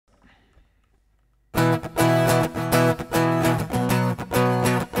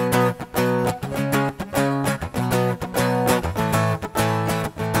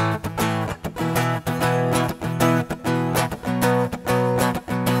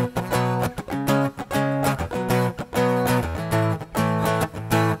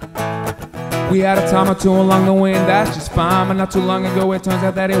We had a time or two along the way, and that's just fine. But not too long ago, it turns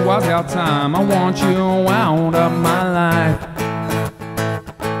out that it was our time. I want you out of my life,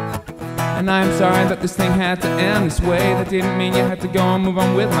 and I'm sorry that this thing had to end this way. That didn't mean you had to go and move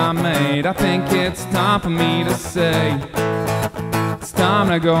on with my mate. I think it's time for me to say, it's time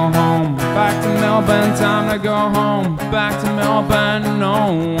to go home, back to Melbourne. Time to go home, back to Melbourne.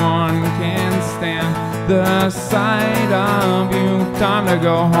 No one can stand the sight of you. Time to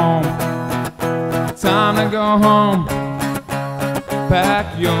go home, time to go home.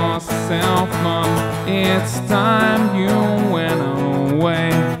 Pack yourself up, it's time you went away.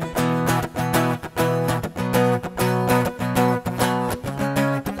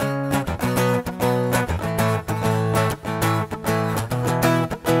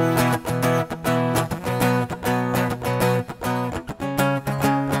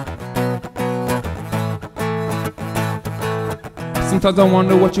 Sometimes I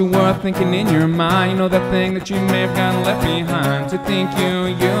wonder what you were thinking in your mind. You know, that thing that you may have gotten left behind. To think you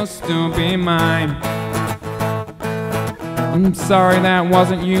used to be mine. I'm sorry that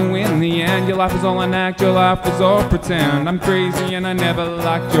wasn't you in the end. Your life was all an act, your life was all pretend. I'm crazy and I never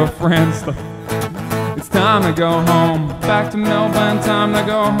liked your friends. It's time to go home, back to Melbourne. Time to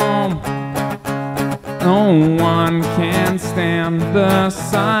go home. No one can stand the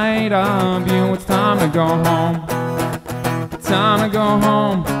sight of you. It's time to go home, time to go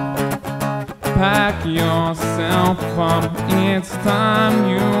home. Pack yourself up, it's time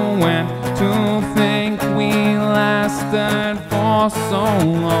you went. To think we lasted for so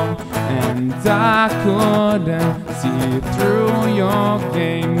long, and I couldn't see through your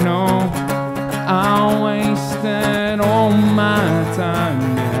game. No, I wasted all my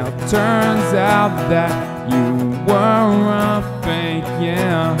time. Now it turns out that you were a fake,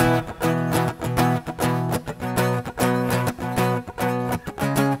 yeah.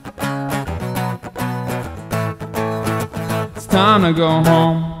 Time to go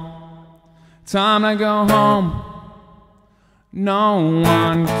home, time to go home. No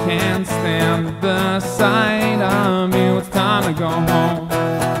one can stand the sight of you. It's time to go home,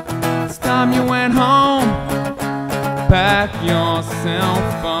 it's time you went home. Pack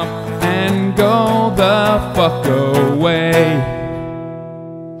yourself up and go the fuck away.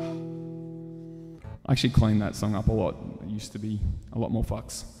 I actually cleaned that song up a lot. It used to be a lot more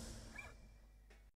fucks.